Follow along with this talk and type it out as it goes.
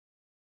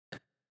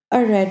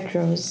A red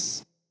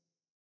rose.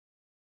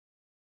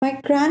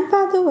 My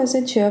grandfather was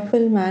a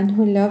cheerful man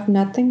who loved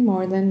nothing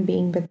more than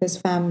being with his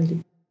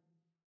family.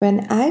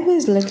 When I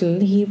was little,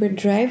 he would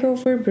drive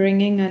over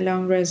bringing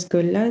along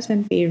rasgullas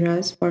and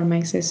peras for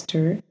my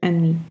sister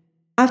and me.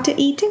 After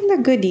eating the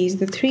goodies,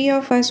 the three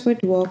of us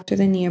would walk to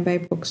the nearby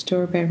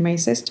bookstore where my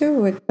sister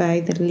would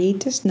buy the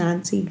latest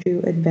Nancy Drew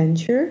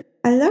adventure.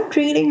 I loved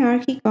reading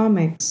Archie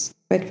comics,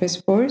 but was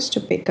forced to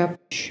pick up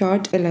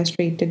short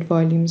illustrated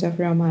volumes of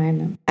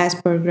Ramayana as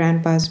per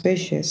Grandpa's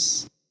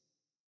wishes.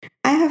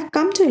 I have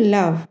come to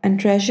love and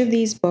treasure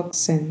these books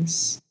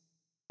since.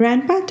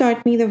 Grandpa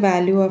taught me the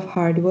value of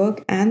hard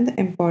work and the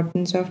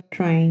importance of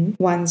trying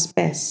one's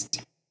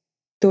best.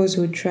 Those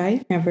who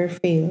try never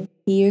fail,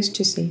 he used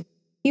to say.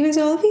 He was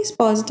always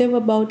positive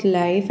about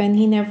life and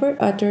he never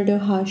uttered a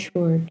harsh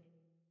word.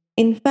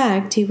 In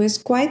fact, he was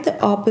quite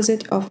the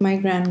opposite of my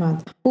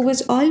grandmother, who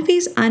was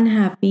always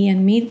unhappy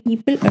and made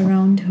people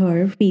around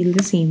her feel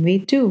the same way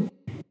too.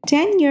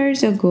 10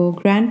 years ago,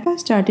 Grandpa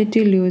started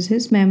to lose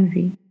his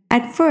memory.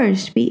 At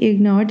first, we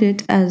ignored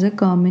it as a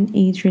common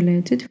age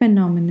related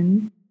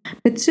phenomenon,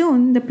 but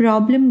soon the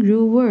problem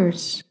grew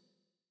worse.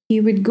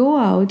 He would go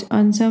out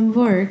on some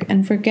work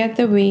and forget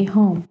the way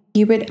home.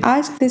 He would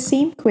ask the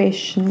same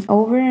question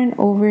over and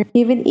over.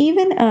 He would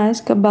even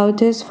ask about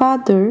his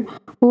father,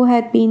 who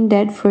had been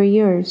dead for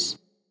years.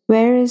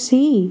 Where is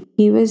he?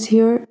 He was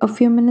here a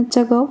few minutes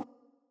ago.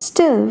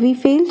 Still, we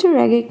fail to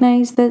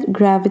recognize the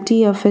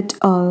gravity of it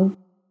all.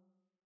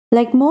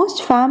 Like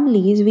most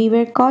families, we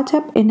were caught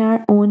up in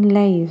our own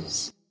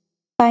lives.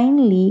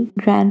 Finally,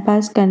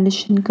 Grandpa's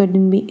condition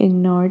couldn't be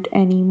ignored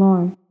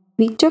anymore.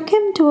 We took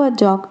him to a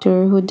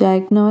doctor who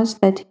diagnosed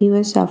that he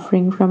was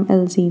suffering from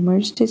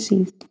Alzheimer's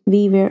disease.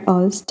 We were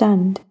all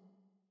stunned.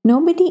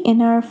 Nobody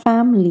in our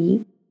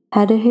family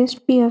had a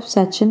history of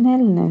such an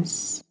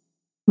illness.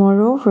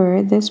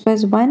 Moreover, this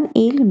was one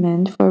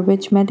ailment for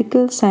which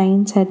medical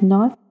science had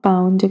not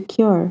found a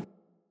cure.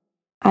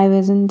 I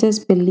was in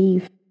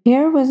disbelief.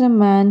 Here was a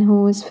man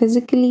who was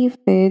physically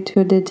fit,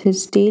 who did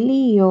his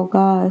daily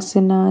yoga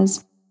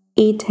asanas,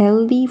 ate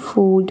healthy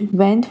food,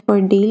 went for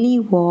daily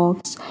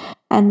walks,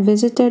 and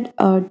visited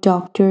a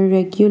doctor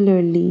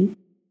regularly.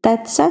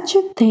 That such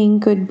a thing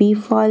could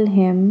befall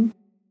him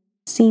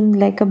seemed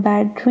like a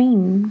bad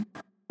dream.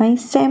 My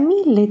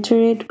semi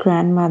literate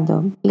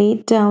grandmother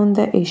laid down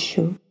the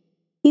issue.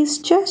 He's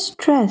just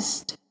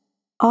stressed.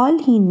 All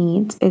he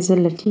needs is a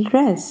little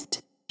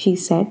rest, she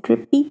said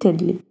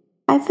repeatedly.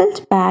 I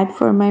felt bad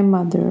for my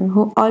mother,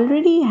 who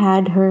already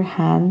had her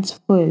hands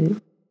full.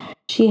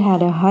 She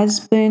had a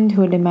husband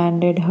who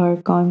demanded her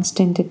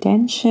constant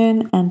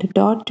attention and a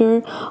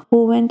daughter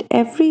who went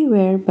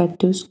everywhere but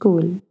to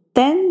school.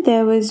 Then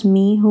there was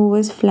me who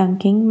was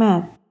flunking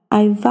math.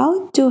 I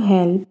vowed to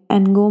help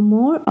and go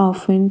more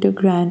often to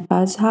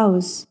Grandpa's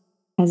house,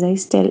 as I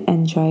still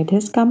enjoyed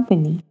his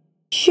company.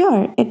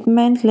 Sure, it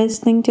meant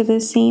listening to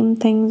the same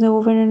things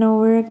over and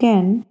over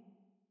again,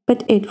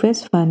 but it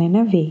was fun in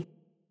a way.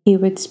 He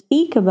would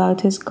speak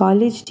about his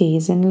college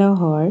days in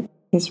Lahore,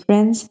 his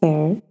friends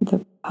there,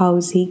 the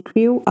house he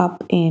grew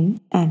up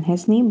in, and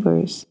his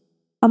neighbors,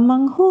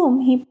 among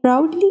whom he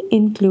proudly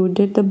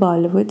included the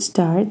Bollywood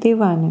star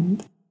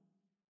Devanand.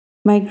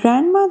 My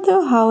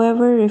grandmother,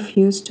 however,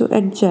 refused to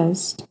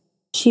adjust.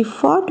 She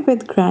fought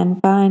with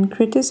Grandpa and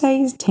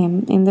criticized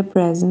him in the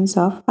presence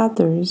of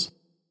others.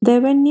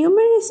 There were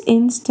numerous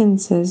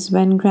instances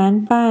when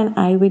Grandpa and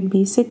I would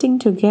be sitting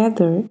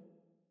together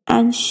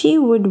and she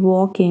would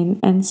walk in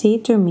and say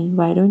to me,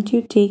 "Why don't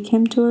you take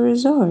him to a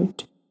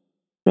resort?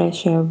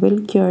 Fresh air will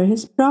cure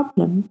his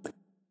problem.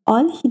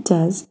 All he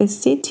does is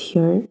sit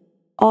here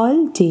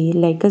all day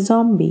like a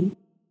zombie."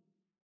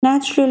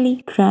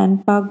 Naturally,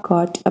 Grandpa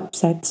got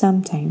upset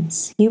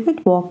sometimes. He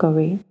would walk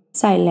away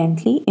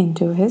silently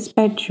into his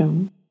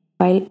bedroom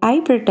while I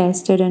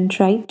protested and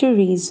tried to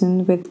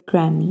reason with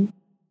Granny.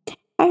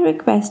 I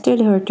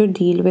requested her to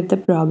deal with the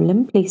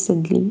problem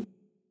placidly.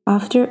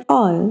 After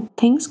all,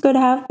 things could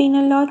have been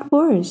a lot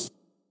worse.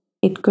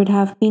 It could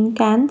have been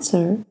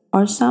cancer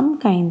or some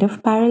kind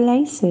of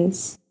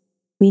paralysis.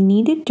 We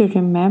needed to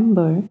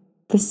remember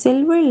the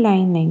silver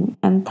lining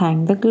and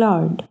thank the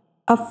Lord.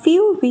 A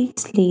few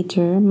weeks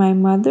later, my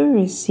mother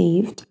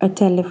received a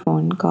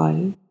telephone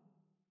call.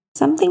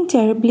 Something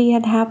terribly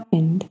had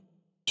happened.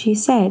 She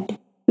said,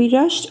 "We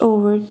rushed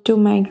over to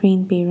my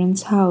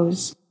grandparents'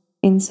 house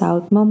in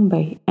South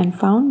Mumbai and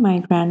found my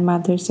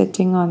grandmother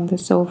sitting on the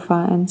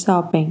sofa and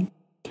sobbing,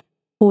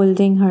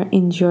 holding her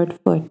injured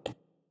foot.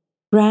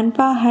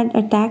 Grandpa had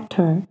attacked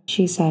her,"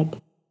 she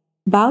said.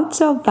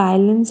 "Bouts of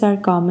violence are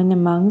common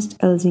amongst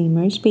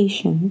Alzheimer's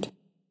patients,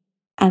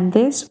 and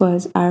this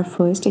was our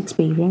first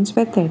experience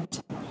with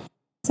it.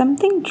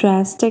 Something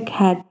drastic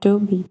had to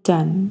be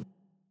done,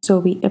 so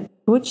we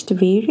approached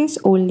various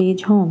old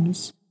age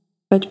homes,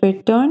 but were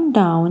turned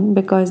down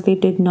because they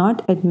did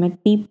not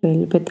admit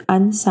people with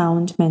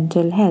unsound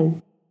mental health.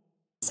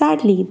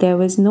 Sadly, there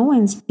was no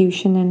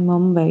institution in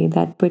Mumbai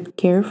that would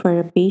care for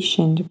a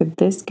patient with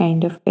this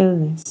kind of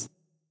illness.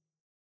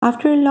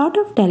 After a lot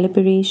of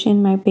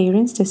deliberation, my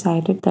parents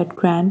decided that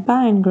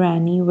Grandpa and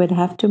Granny would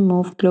have to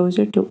move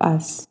closer to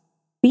us.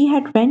 We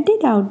had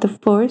rented out the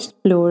first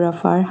floor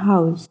of our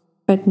house,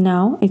 but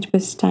now it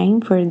was time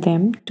for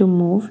them to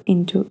move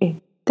into it.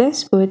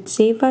 This would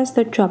save us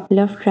the trouble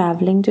of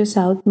traveling to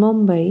South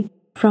Mumbai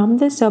from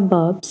the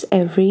suburbs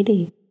every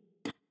day,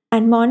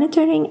 and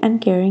monitoring and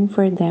caring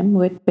for them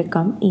would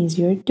become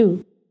easier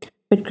too.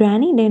 But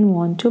Granny didn't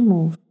want to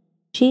move.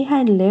 She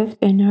had lived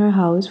in her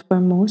house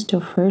for most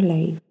of her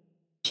life.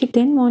 She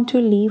didn't want to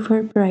leave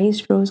her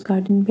prized rose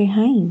garden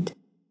behind.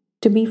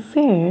 To be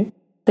fair,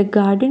 the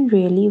garden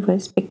really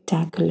was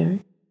spectacular.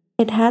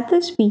 It had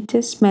the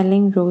sweetest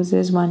smelling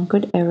roses one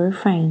could ever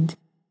find,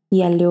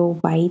 yellow,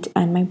 white,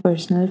 and my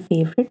personal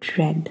favorite,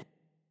 red.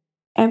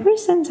 Ever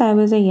since I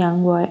was a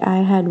young boy,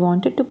 I had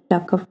wanted to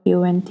pluck a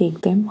few and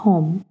take them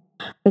home.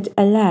 But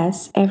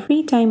alas,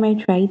 every time I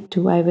tried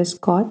to, I was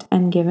caught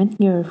and given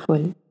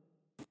earful.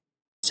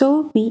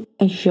 So we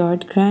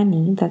assured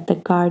Granny that the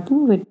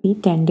garden would be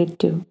tended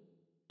to.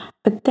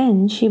 But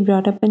then she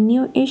brought up a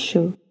new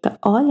issue, the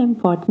all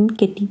important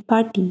kitty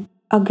party,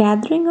 a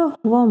gathering of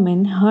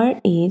women her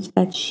age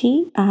that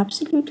she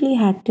absolutely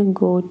had to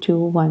go to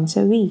once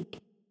a week.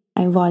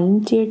 I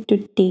volunteered to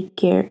take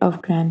care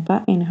of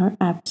Grandpa in her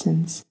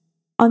absence.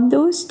 On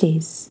those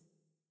days,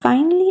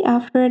 finally,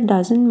 after a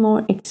dozen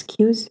more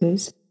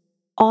excuses,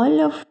 all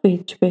of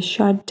which were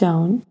shot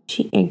down,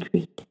 she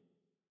agreed.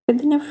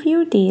 Within a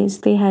few days,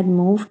 they had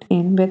moved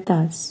in with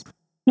us.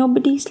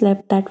 Nobody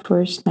slept that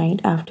first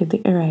night after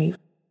they arrived.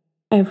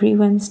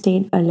 Everyone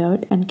stayed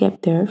alert and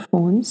kept their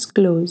phones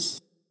close.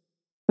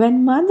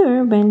 When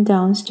mother went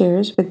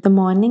downstairs with the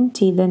morning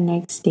tea the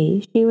next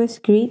day, she was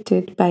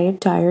greeted by a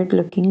tired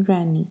looking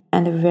granny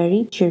and a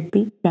very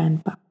chirpy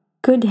grandpa.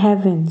 Good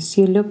heavens,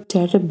 you look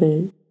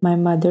terrible, my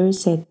mother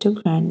said to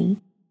Granny.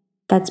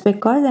 That's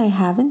because I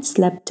haven't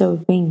slept a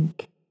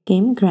wink,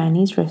 came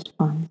Granny's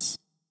response.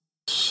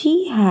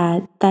 She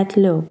had that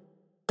look,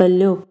 the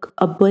look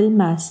a bull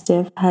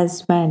mastiff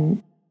has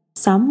when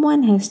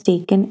someone has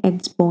taken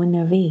its bone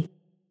away.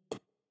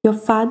 Your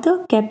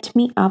father kept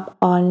me up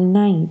all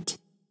night.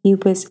 He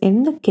was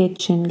in the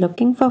kitchen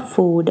looking for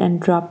food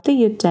and dropped the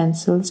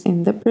utensils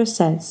in the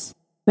process.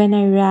 When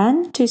I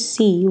ran to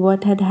see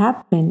what had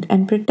happened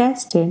and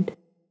protested,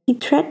 he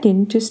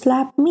threatened to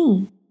slap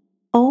me.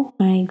 Oh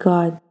my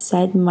God,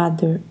 said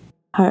mother,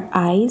 her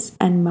eyes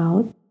and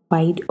mouth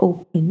wide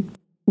open.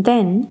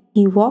 Then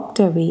he walked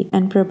away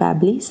and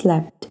probably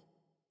slept.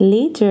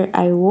 Later,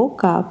 I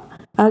woke up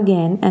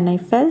again and I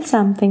felt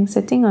something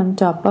sitting on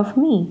top of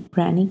me.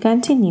 Granny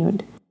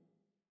continued.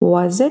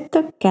 Was it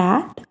the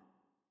cat?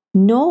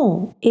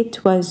 No,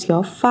 it was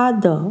your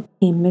father.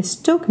 He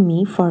mistook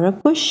me for a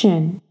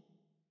cushion.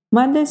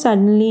 Mother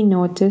suddenly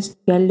noticed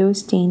yellow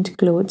stained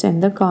clothes in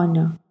the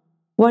corner.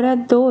 What are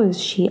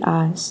those? She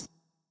asked.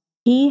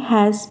 He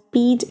has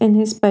peed in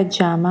his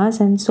pajamas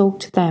and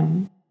soaked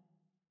them.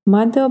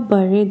 Mother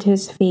buried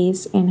his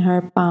face in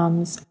her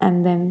palms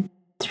and then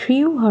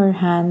threw her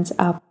hands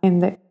up in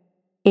the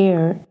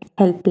air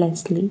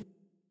helplessly.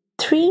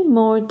 3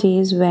 more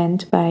days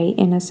went by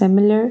in a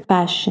similar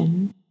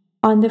fashion.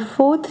 On the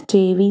fourth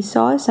day, we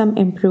saw some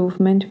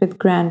improvement with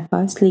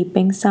Grandpa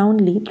sleeping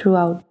soundly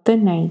throughout the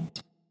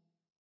night.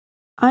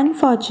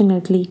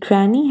 Unfortunately,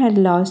 Granny had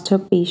lost her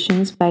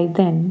patience by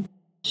then.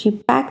 She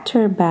packed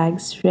her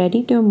bags,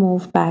 ready to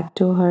move back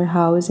to her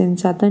house in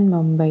southern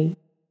Mumbai.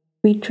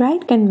 We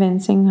tried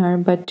convincing her,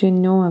 but to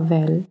no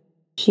avail.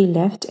 She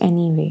left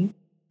anyway.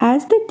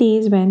 As the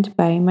days went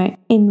by, my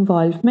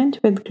involvement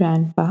with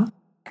Grandpa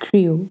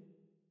grew.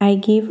 I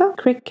gave up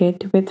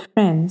cricket with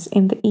friends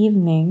in the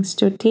evenings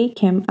to take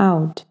him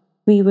out.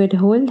 We would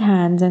hold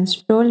hands and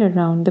stroll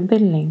around the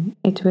building.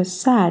 It was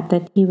sad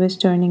that he was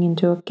turning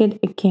into a kid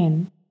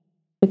again,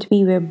 but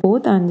we were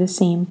both on the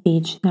same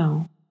page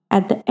now.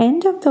 At the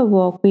end of the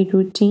walk, we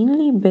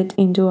routinely bit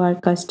into our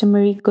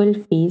customary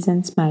kulfis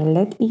and smiled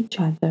at each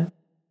other.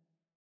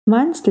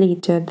 Months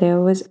later, there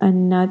was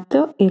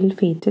another ill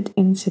fated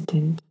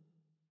incident.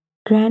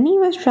 Granny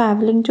was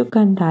traveling to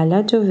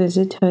Kandala to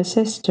visit her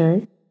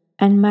sister,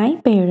 and my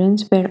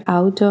parents were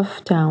out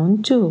of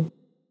town too.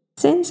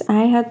 Since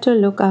I had to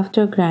look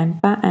after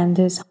Grandpa and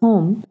his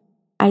home,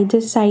 I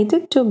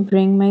decided to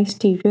bring my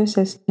stereo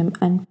system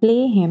and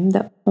play him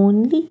the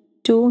only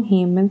two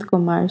Hemant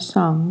Kumar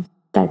songs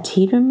that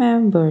he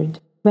remembered.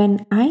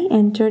 When I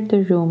entered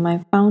the room,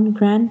 I found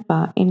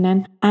Grandpa in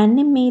an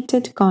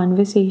animated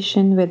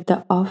conversation with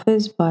the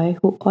office boy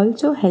who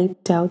also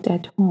helped out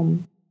at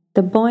home.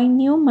 The boy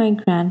knew my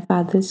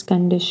grandfather's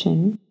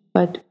condition,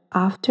 but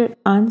after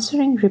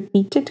answering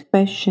repeated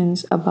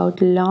questions about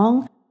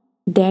long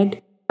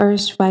dead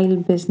erstwhile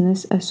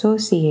business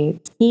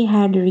associates, he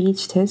had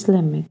reached his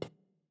limit.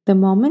 The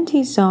moment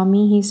he saw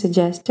me, he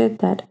suggested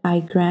that I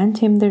grant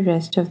him the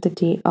rest of the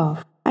day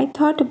off. I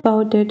thought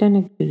about it and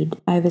agreed.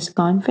 I was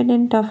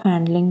confident of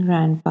handling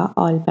Grandpa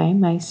all by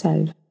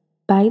myself.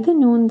 By the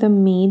noon, the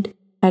maid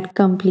had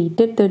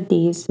completed the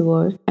day's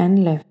work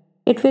and left.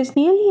 It was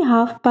nearly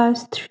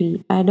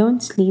 3:30. I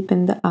don't sleep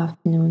in the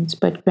afternoons,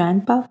 but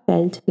Grandpa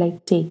felt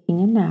like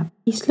taking a nap.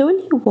 He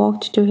slowly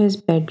walked to his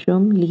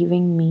bedroom,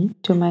 leaving me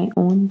to my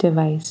own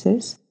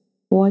devices.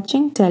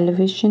 Watching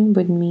television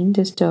would mean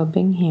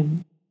disturbing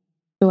him,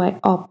 so I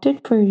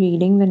opted for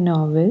reading the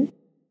novel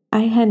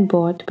I had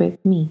brought with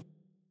me.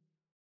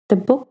 The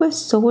book was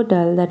so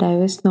dull that I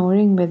was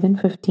snoring within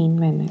 15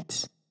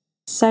 minutes.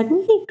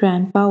 Suddenly,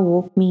 Grandpa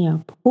woke me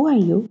up. Who are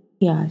you?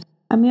 He asked.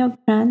 I'm your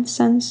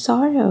grandson,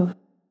 Saurav,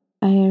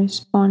 I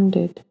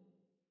responded,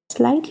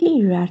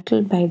 slightly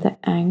rattled by the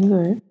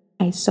anger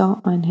I saw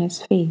on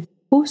his face.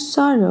 Who's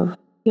Saurav?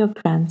 Your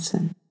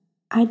grandson.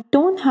 I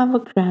don't have a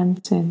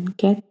grandson.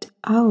 Get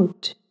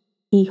out,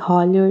 he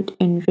hollered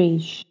in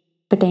rage.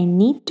 But I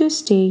need to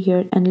stay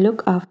here and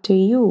look after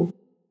you.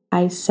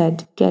 I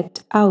said,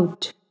 get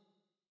out.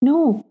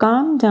 No,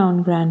 calm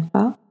down,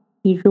 Grandpa.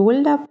 He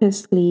rolled up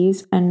his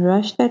sleeves and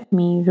rushed at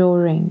me,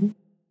 roaring.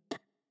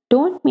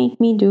 Don't make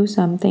me do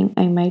something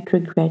I might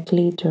regret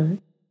later.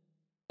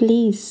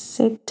 Please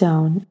sit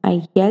down,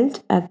 I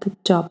yelled at the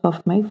top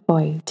of my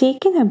voice.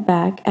 Taken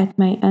aback at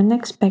my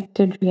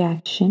unexpected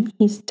reaction,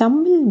 he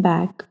stumbled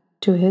back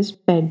to his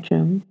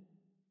bedroom,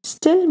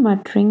 still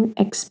muttering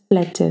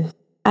expletives.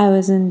 I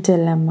was in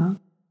dilemma.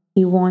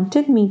 He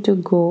wanted me to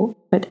go,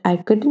 but I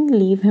couldn't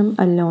leave him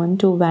alone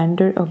to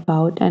wander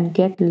about and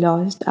get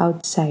lost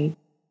outside,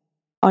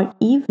 or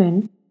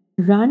even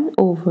run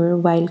over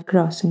while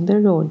crossing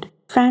the road.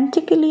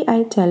 Frantically,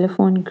 I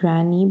telephoned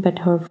Granny, but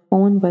her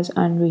phone was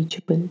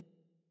unreachable.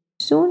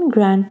 Soon,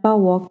 Grandpa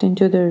walked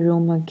into the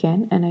room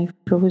again, and I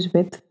froze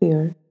with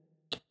fear.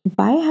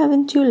 Why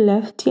haven't you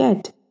left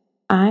yet?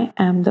 I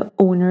am the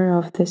owner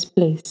of this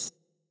place.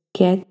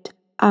 Get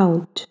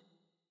out.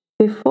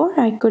 Before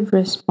I could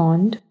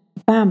respond,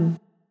 bam,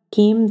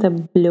 came the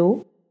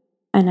blow,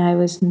 and I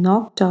was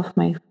knocked off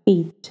my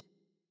feet.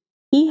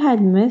 He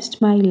had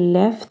missed my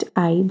left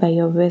eye by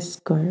a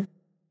whisker.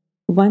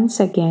 Once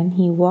again,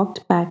 he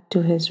walked back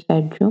to his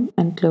bedroom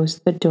and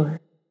closed the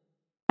door.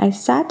 I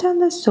sat on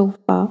the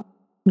sofa,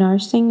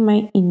 nursing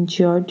my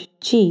injured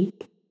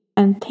cheek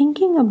and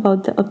thinking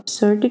about the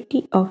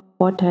absurdity of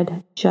what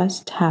had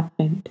just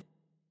happened.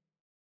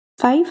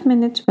 5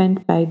 minutes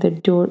went by, the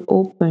door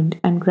opened,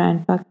 and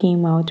Grandpa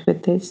came out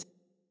with his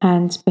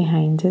hands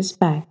behind his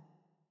back.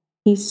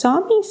 He saw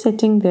me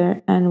sitting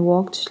there and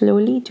walked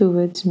slowly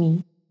towards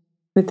me,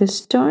 with a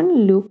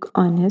stern look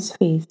on his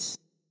face.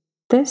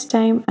 This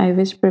time I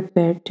was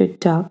prepared to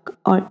duck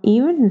or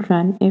even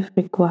run if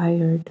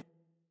required.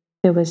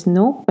 There was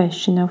no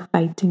question of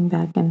fighting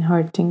back and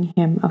hurting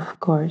him, of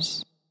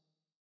course.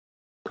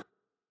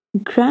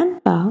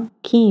 Grandpa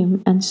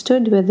came and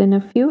stood within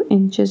a few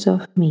inches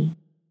of me,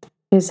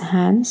 his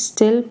hands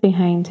still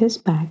behind his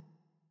back.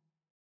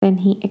 Then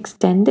he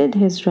extended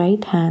his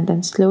right hand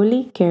and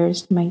slowly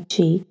caressed my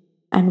cheek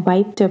and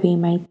wiped away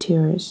my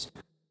tears.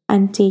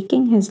 And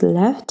taking his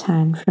left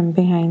hand from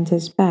behind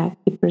his back,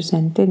 he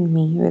presented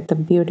me with a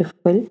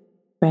beautiful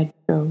red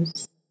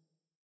rose.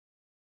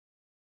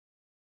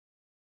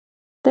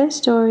 This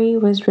story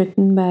was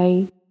written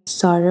by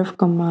Saurabh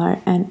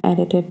Kumar and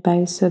edited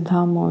by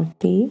Sudha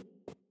Murty.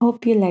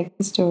 Hope you like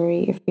the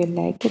story. If you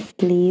like it,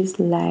 please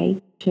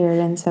like, share,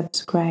 and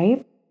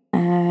subscribe.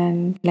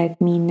 And let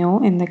me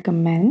know in the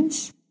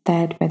comments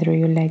that whether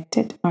you liked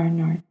it or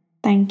not.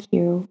 Thank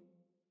you.